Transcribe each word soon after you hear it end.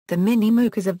The Mini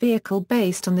Moke is a vehicle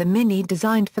based on the Mini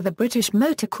designed for the British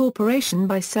Motor Corporation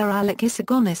by Sir Alec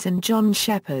Issigonis and John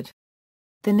Sheppard.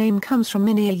 The name comes from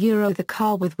Mini the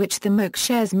car with which the Moke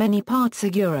shares many parts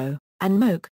and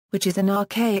Moke, which is an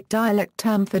archaic dialect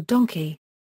term for donkey.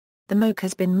 The Moke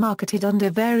has been marketed under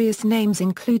various names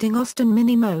including Austin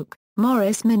Mini Moke,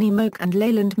 Morris Mini Moke and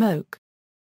Leyland Moke.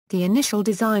 The initial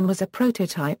design was a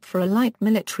prototype for a light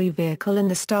military vehicle in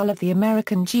the style of the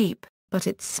American Jeep, but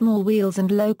its small wheels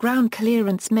and low ground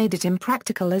clearance made it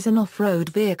impractical as an off-road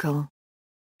vehicle.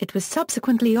 It was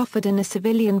subsequently offered in a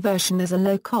civilian version as a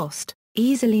low-cost,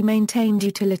 easily maintained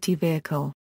utility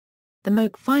vehicle. The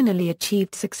Moke finally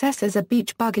achieved success as a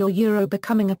beach buggy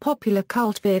becoming a popular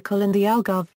cult vehicle in the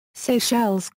Algarve,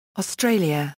 Seychelles,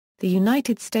 Australia, the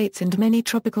United States and many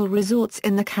tropical resorts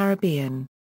in the Caribbean.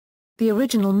 The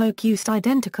original Moke used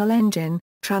identical engine,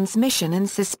 transmission and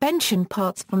suspension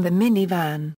parts from the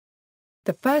minivan.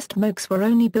 The first Mokes were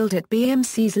only built at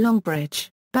BMC's Longbridge,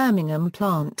 Birmingham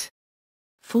plant.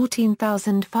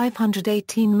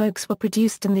 14,518 Mokes were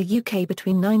produced in the UK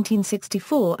between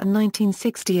 1964 and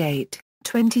 1968,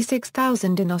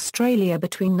 26,000 in Australia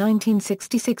between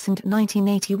 1966 and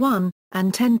 1981,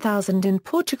 and 10,000 in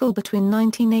Portugal between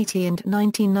 1980 and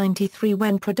 1993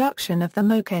 when production of the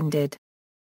Moke ended.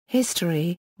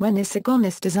 History: when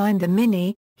Issigonis designed the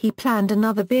Mini, he planned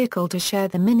another vehicle to share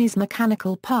the Mini's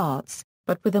mechanical parts,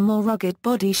 but with a more rugged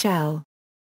body shell.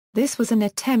 This was an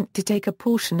attempt to take a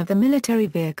portion of the military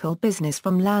vehicle business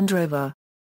from Land Rover.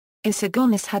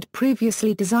 Issigonis had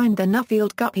previously designed the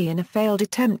Nuffield Guppy in a failed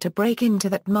attempt to break into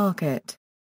that market.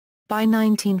 By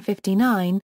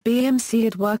 1959, BMC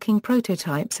had working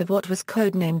prototypes of what was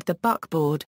codenamed the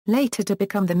Buckboard, later to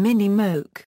become the Mini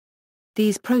Moke.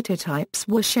 These prototypes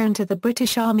were shown to the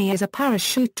British Army as a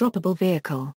parachute-droppable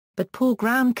vehicle, but poor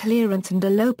ground clearance and a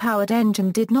low-powered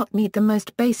engine did not meet the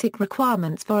most basic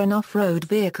requirements for an off-road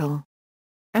vehicle.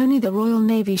 Only the Royal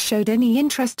Navy showed any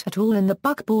interest at all in the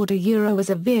Buckboard as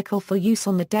a vehicle for use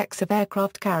on the decks of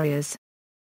aircraft carriers.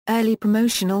 Early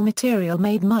promotional material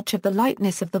made much of the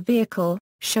lightness of the vehicle,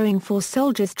 showing 4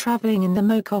 soldiers travelling in the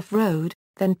Moke off-road,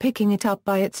 then picking it up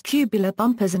by its tubular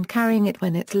bumpers and carrying it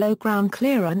when its low ground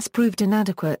clearance proved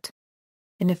inadequate.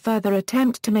 In a further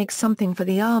attempt to make something for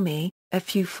the Army, a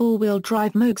few four-wheel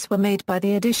drive Mokes were made by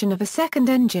the addition of a second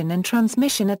engine and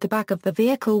transmission at the back of the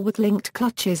vehicle with linked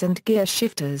clutches and gear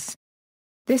shifters.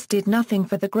 This did nothing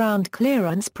for the ground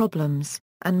clearance problems,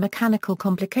 and mechanical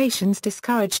complications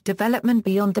discouraged development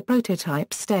beyond the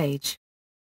prototype stage.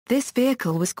 This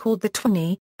vehicle was called the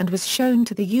 20, and was shown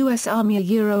to the U.S. Army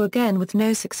again with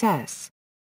no success.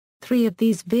 3 of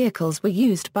these vehicles were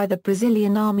used by the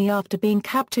Brazilian Army after being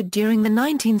captured during the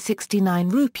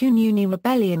 1969 Rupununi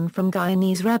rebellion from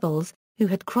Guyanese rebels, who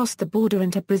had crossed the border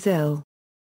into Brazil.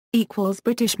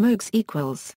 British Mokes =.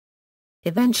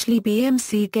 Eventually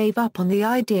BMC gave up on the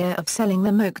idea of selling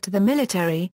the Moke to the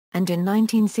military, and in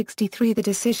 1963 the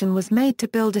decision was made to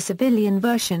build a civilian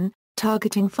version,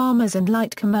 targeting farmers and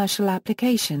light commercial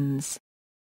applications.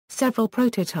 Several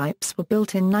prototypes were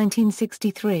built in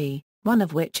 1963. One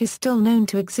of which is still known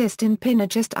to exist in Pinner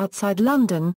just outside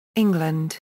London,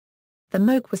 England. The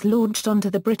Moke was launched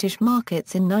onto the British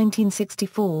markets in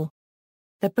 1964.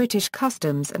 The British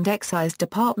Customs and Excise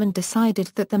Department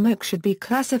decided that the Moke should be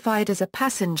classified as a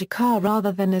passenger car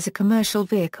rather than as a commercial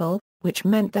vehicle, which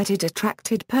meant that it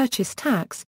attracted purchase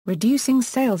tax, reducing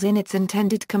sales in its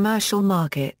intended commercial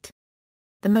market.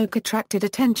 The Moke attracted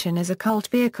attention as a cult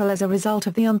vehicle as a result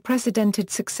of the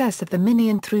unprecedented success of the Mini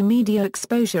and through media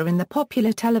exposure in the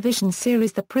popular television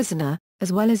series The Prisoner,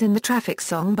 as well as in the traffic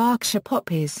song Berkshire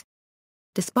Poppies.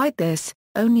 Despite this,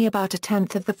 only about a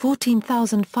tenth of the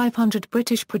 14,500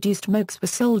 British-produced Mokes were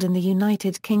sold in the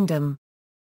United Kingdom.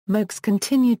 Mokes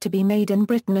continued to be made in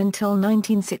Britain until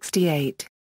 1968.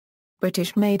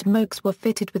 British-made Mokes were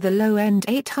fitted with a low-end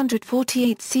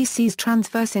 848cc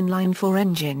transverse inline-4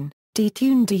 engine,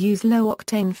 detuned to use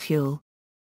low-octane fuel.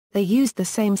 They used the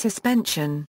same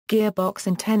suspension, gearbox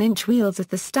and 10-inch wheels as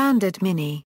the standard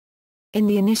Mini. In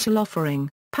the initial offering,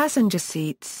 passenger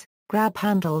seats, grab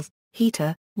handles,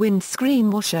 heater,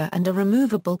 windscreen washer and a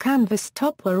removable canvas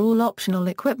top were all optional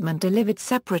equipment delivered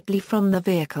separately from the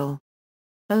vehicle.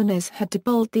 Owners had to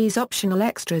bolt these optional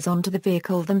extras onto the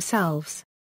vehicle themselves.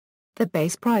 The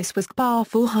base price was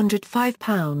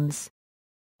 £405.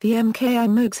 The MKI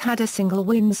Mokes had a single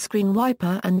windscreen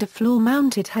wiper and a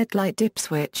floor-mounted headlight dip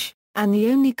switch, and the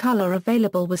only color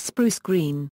available was spruce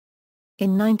green.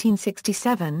 In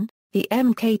 1967, the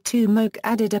MK2 Moke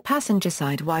added a passenger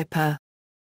side wiper.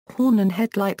 Horn and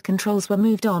headlight controls were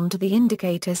moved on to the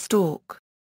indicator stalk.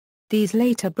 These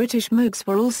later British Mokes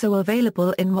were also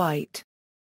available in white.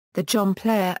 the John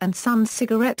Player and Sons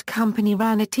Cigarette Company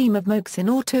ran a team of Mokes in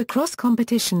autocross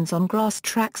competitions on grass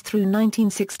tracks through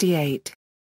 1968.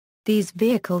 These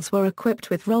vehicles were equipped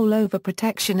with rollover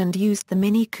protection and used the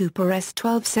Mini Cooper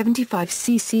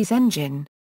S1275cc's engine.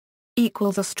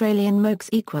 Australian Mokes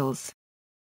equals.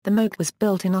 The Moke was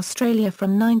built in Australia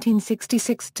from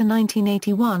 1966 to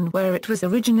 1981, where it was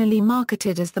originally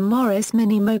marketed as the Morris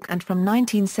Mini Moke, and from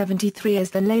 1973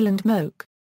 as the Leyland Moke.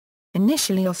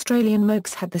 Initially, Australian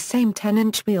Mokes had the same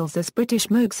 10-inch wheels as British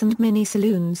Mokes and Mini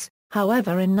Saloons,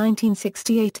 however in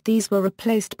 1968 these were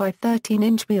replaced by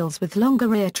 13-inch wheels with longer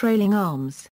rear trailing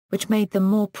arms, which made them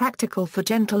more practical for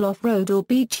gentle off-road or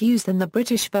beach use than the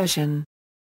British version.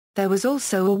 There was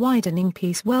also a widening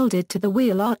piece welded to the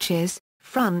wheel arches,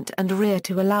 front and rear,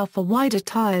 to allow for wider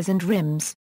tyres and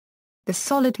rims. The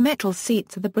solid metal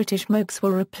seats of the British Mokes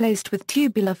were replaced with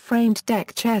tubular-framed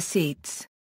deck chair seats.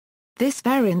 This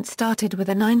variant started with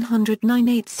a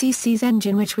 998cc's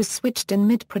engine which was switched in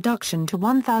mid-production to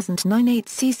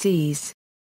 1098cc's.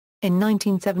 In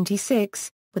 1976,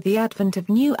 with the advent of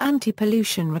new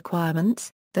anti-pollution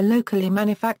requirements, the locally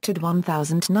manufactured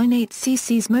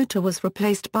 1098cc's motor was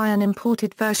replaced by an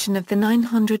imported version of the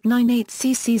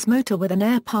 998cc's motor with an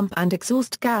air pump and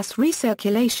exhaust gas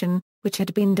recirculation, which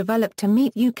had been developed to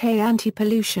meet UK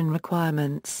anti-pollution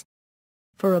requirements.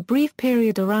 For a brief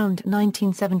period around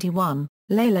 1971,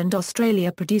 Leyland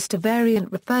Australia produced a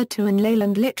variant referred to in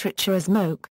Leyland literature as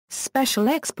Moke, Special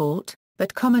Export,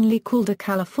 but commonly called a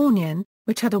Californian,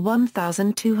 which had a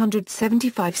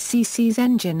 1275cc's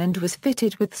engine and was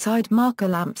fitted with side marker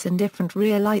lamps and different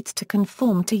rear lights to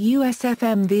conform to US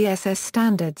FMVSS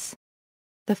standards.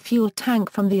 The fuel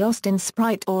tank from the Austin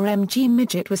Sprite or MG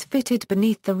Midget was fitted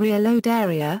beneath the rear load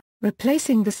area,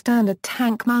 replacing the standard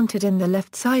tank mounted in the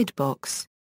left side box.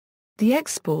 The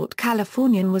Export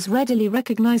Californian was readily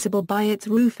recognizable by its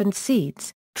roof and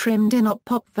seats, trimmed in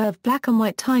Pop Verve black and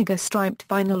white tiger striped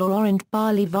vinyl or orange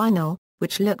barley vinyl,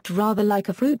 which looked rather like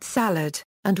a fruit salad,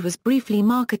 and was briefly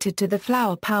marketed to the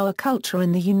flower power culture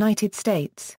in the United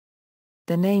States.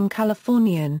 The name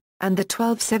Californian, and the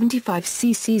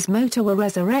 1275cc's motor were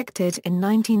resurrected in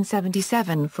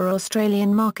 1977 for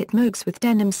Australian market Mokes with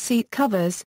denim seat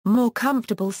covers, more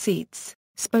comfortable seats,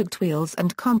 spoked wheels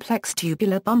and complex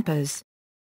tubular bumpers.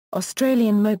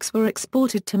 Australian Mokes were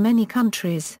exported to many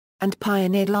countries, and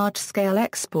pioneered large-scale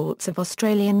exports of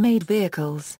Australian-made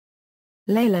vehicles.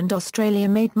 Leyland Australia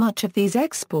made much of these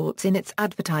exports in its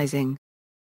advertising.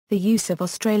 The use of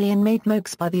Australian-made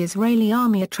Mokes by the Israeli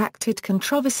army attracted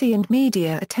controversy and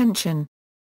media attention.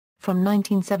 From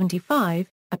 1975,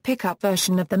 a pickup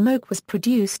version of the Moke was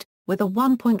produced, with a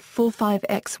 1.45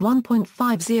 x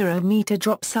 1.50 meter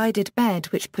drop-sided bed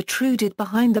which protruded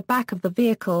behind the back of the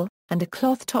vehicle, and a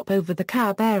cloth top over the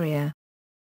cab area.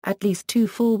 At least two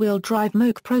four-wheel drive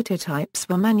Moke prototypes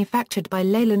were manufactured by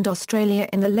Leyland Australia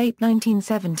in the late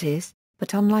 1970s,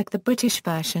 but unlike the British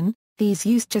version, these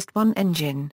used just one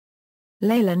engine.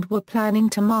 Leyland were planning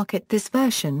to market this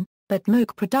version, but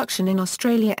Moke production in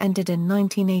Australia ended in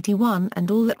 1981 and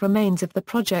all that remains of the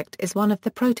project is one of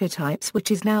the prototypes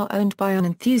which is now owned by an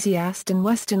enthusiast in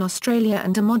Western Australia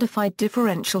and a modified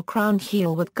differential crown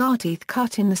heel with guard-teeth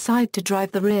cut in the side to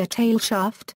drive the rear tail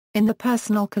shaft, in the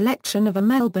personal collection of a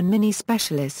Melbourne Mini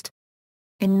specialist.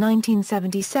 In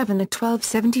 1977 a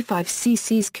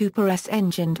 1275cc's Cooper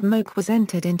S-engined Moke was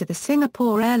entered into the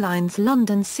Singapore Airlines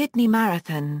London-Sydney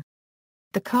Marathon.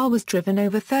 The car was driven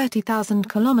over 30,000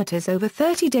 kilometers over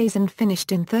 30 days and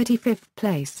finished in 35th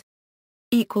place.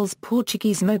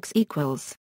 Portuguese Mokes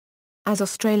equals. As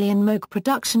Australian Moke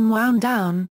production wound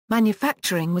down,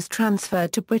 manufacturing was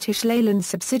transferred to British Leyland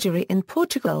subsidiary in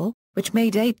Portugal, which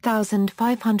made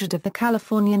 8,500 of the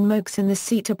Californian Mokes in the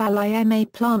Cita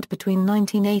Balima plant between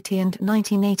 1980 and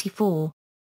 1984.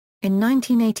 In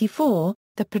 1984,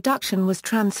 the production was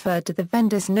transferred to the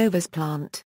Vendas Novas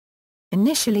plant.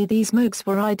 Initially these Mokes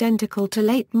were identical to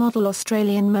late-model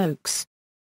Australian Mokes.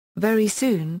 Very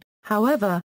soon,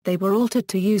 however, they were altered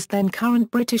to use then-current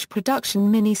British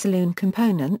production Mini Saloon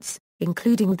components,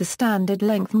 including the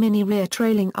standard-length Mini rear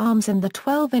trailing arms and the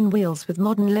 12-in wheels with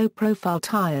modern low-profile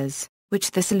tyres,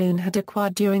 which the Saloon had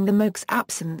acquired during the Moke's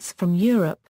absence from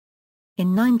Europe.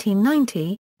 In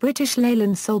 1990, British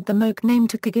Leyland sold the Moke name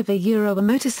to Cagiva, a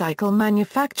motorcycle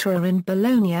manufacturer in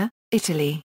Bologna,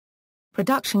 Italy.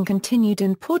 Production continued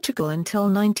in Portugal until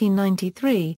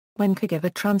 1993, when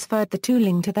Cagiva transferred the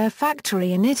tooling to their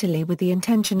factory in Italy with the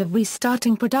intention of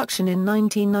restarting production in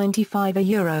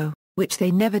 1995, which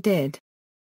they never did.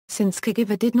 Since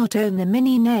Cagiva did not own the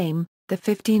Mini name, the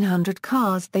 1,500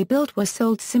 cars they built were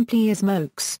sold simply as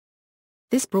Mokes.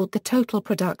 This brought the total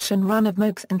production run of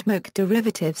Mokes and Moke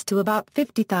derivatives to about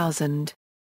 50,000.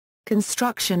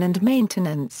 Construction and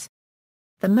maintenance.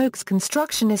 The Moke's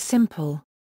construction is simple.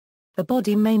 The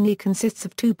body mainly consists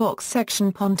of two box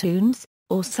section pontoons,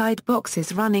 or side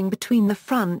boxes running between the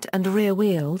front and rear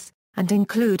wheels, and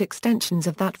include extensions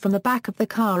of that from the back of the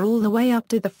car all the way up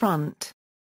to the front.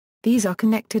 These are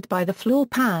connected by the floor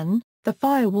pan, the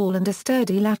firewall and a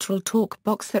sturdy lateral torque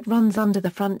box that runs under the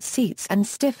front seats and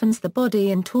stiffens the body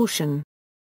in torsion.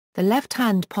 The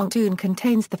left-hand pontoon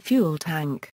contains the fuel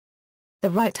tank.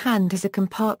 The right hand is a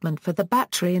compartment for the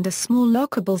battery and a small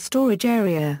lockable storage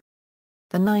area.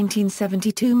 The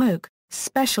 1972 Moke,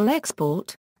 special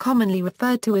export, commonly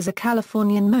referred to as a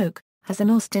Californian Moke, has an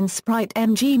Austin Sprite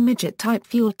MG midget-type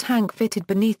fuel tank fitted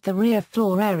beneath the rear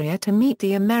floor area to meet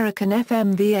the American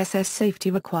FMVSS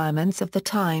safety requirements of the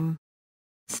time.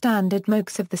 Standard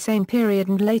Mokes of the same period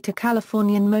and later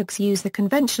Californian Mokes use the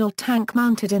conventional tank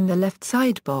mounted in the left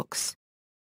side box.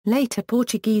 Later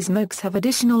Portuguese Mokes have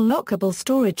additional lockable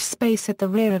storage space at the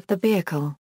rear of the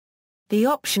vehicle. The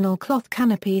optional cloth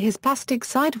canopy has plastic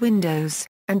side windows,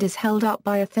 and is held up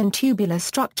by a thin tubular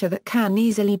structure that can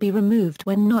easily be removed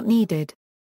when not needed.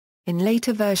 In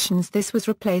later versions this was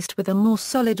replaced with a more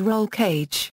solid roll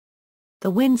cage.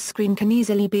 The windscreen can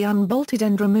easily be unbolted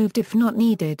and removed if not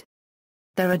needed.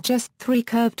 There are just 3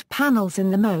 curved panels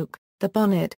in the Moke, the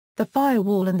bonnet, the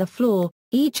firewall and the floor,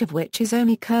 each of which is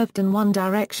only curved in one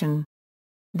direction.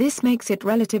 This makes it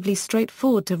relatively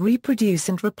straightforward to reproduce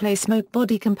and replace Moke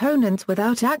body components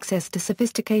without access to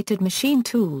sophisticated machine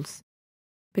tools.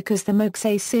 Because the Moke's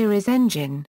A-series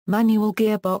engine, manual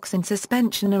gearbox and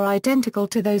suspension are identical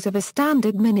to those of a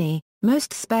standard Mini,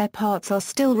 most spare parts are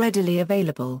still readily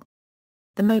available.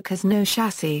 The Moke has no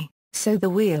chassis, so the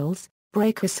wheels,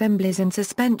 brake assemblies and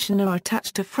suspension are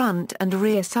attached to front and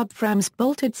rear subframes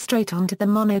bolted straight onto the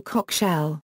monocoque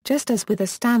shell, just as with a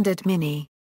standard Mini.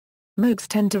 Mokes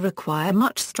tend to require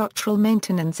much structural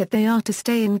maintenance if they are to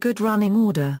stay in good running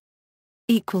order.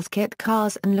 Kit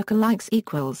cars and lookalikes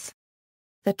equals.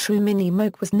 The true Mini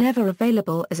Moke was never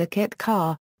available as a kit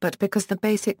car, but because the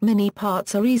basic Mini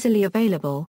parts are easily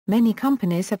available, many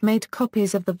companies have made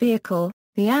copies of the vehicle: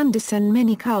 the Anderson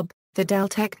Mini Cub, the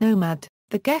Deltec Nomad,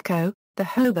 the Gecko, the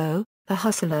Hobo, the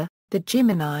Hustler, the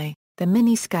Gemini, the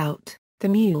Mini Scout, the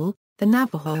Mule, the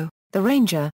Navajo, the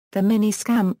Ranger, the Mini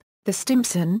Scamp, the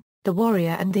Stimson, the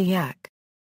Warrior and the Yak.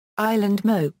 Island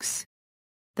Mokes.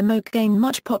 The Moke gained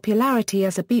much popularity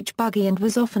as a beach buggy and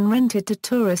was often rented to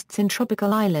tourists in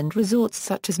tropical island resorts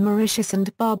such as Mauritius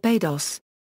and Barbados.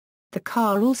 The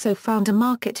car also found a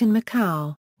market in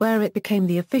Macau, where it became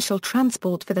the official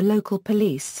transport for the local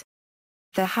police.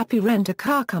 The Happy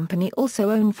Rent-A-Car Company also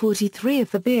owned 43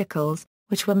 of the vehicles,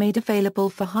 which were made available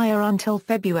for hire until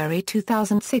February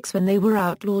 2006 when they were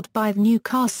outlawed by the new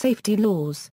car safety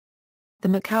laws. The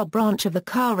Macau branch of the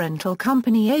car rental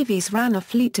company Avis ran a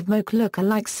fleet of Moke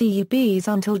look-alike CUBs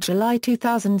until July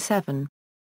 2007.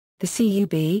 The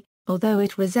CUB, although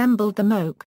it resembled the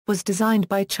Moke, was designed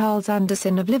by Charles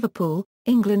Anderson of Liverpool,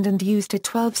 England and used a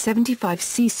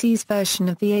 1275cc version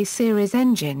of the A-series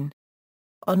engine.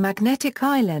 On Magnetic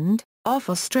Island, off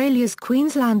Australia's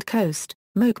Queensland coast,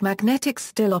 Moke Magnetics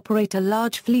still operate a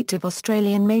large fleet of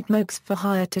Australian-made Mokes for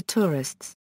hire to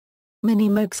tourists. Mini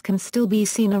Mokes can still be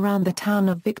seen around the town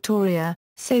of Victoria,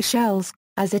 Seychelles,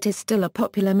 as it is still a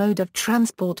popular mode of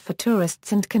transport for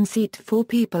tourists and can seat 4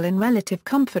 people in relative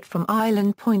comfort from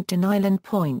Island Point to Island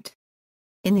Point.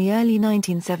 In the early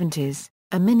 1970s,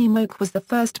 a Mini Moke was the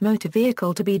first motor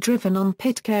vehicle to be driven on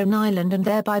Pitcairn Island and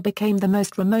thereby became the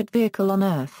most remote vehicle on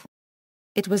Earth.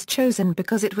 It was chosen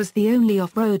because it was the only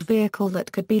off-road vehicle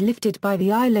that could be lifted by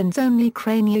the island's only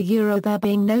crane, there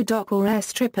being no dock or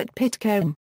airstrip at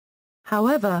Pitcairn.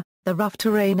 However, the rough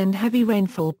terrain and heavy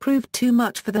rainfall proved too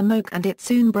much for the Moke and it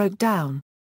soon broke down.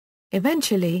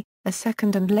 Eventually, a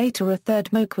second and later a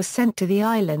third Moke was sent to the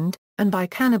island, and by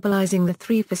cannibalizing the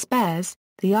 3 for spares,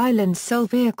 the island's sole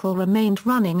vehicle remained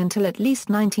running until at least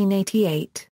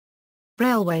 1988.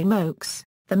 Railway Mokes.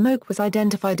 The Moke was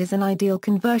identified as an ideal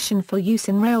conversion for use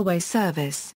in railway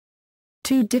service.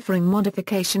 2 differing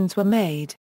modifications were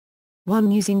made.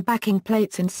 One using backing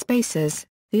plates and spacers,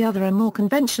 the other a more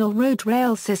conventional road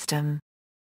rail system.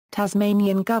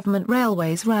 Tasmanian Government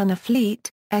Railways ran a fleet,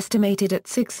 estimated at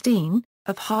 16,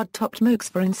 of hard-topped Mokes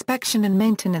for inspection and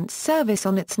maintenance service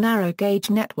on its narrow-gauge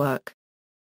network.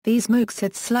 These Mokes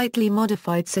had slightly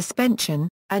modified suspension,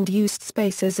 and used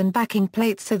spacers and backing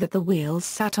plates so that the wheels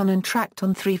sat on and tracked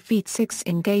on 3 feet 6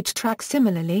 in gauge tracks.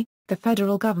 Similarly, the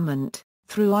federal government,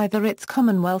 through either its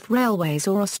Commonwealth Railways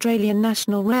or Australian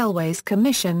National Railways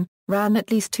Commission, ran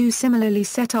at least 2 similarly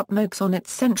set up mokes on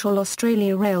its Central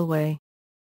Australia Railway.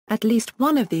 At least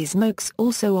one of these mokes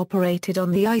also operated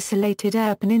on the isolated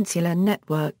Eyre Peninsula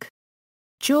network.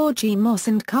 George E. Moss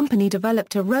and Company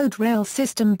developed a road rail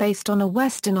system based on a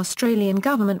Western Australian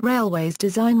Government Railways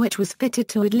design which was fitted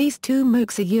to at least 2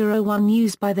 mokes, one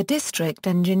used by the District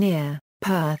Engineer,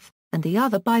 Perth, and the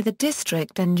other by the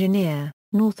District Engineer,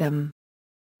 Northam.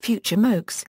 Future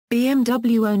mokes.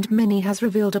 BMW-owned Mini has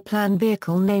revealed a planned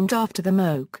vehicle named after the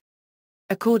moke.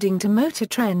 According to Motor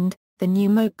Trend, the new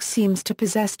moke seems to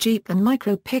possess Jeep and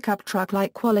micro pickup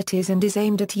truck-like qualities and is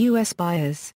aimed at U.S.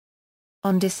 buyers.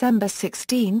 On December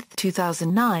 16,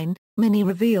 2009, Mini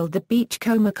revealed the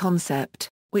Beachcomber concept,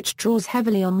 which draws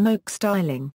heavily on moke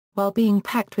styling, while being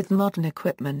packed with modern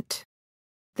equipment.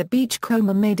 The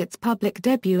Beachcomber made its public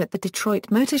debut at the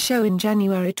Detroit Motor Show in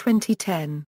January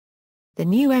 2010. The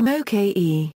new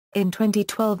MOKE. In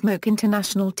 2012, Moke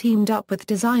International teamed up with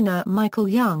designer Michael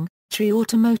Young, Tree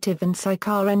Automotive and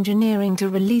Sycar Engineering to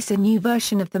release a new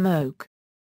version of the moke.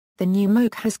 The new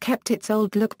moke has kept its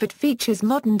old look but features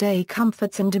modern-day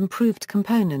comforts and improved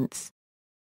components.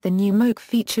 The new moke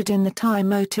featured in the Thai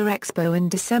Motor Expo in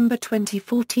December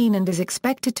 2014 and is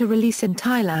expected to release in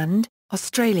Thailand,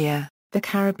 Australia, the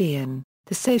Caribbean,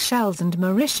 the Seychelles and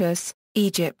Mauritius,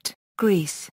 Egypt,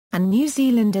 Greece, and New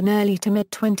Zealand in early to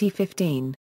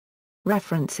mid-2015.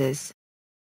 References.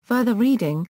 Further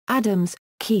reading, Adams,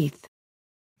 Keith.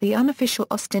 The Unofficial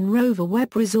Austin Rover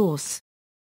Web Resource.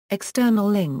 External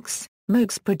links,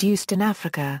 mokes produced in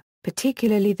Africa,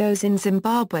 particularly those in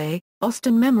Zimbabwe,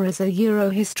 Austin Memories, a Euro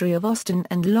History of Austin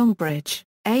and Longbridge,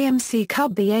 AMC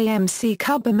Cub. The AMC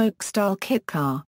Cub, a moke-style kit car,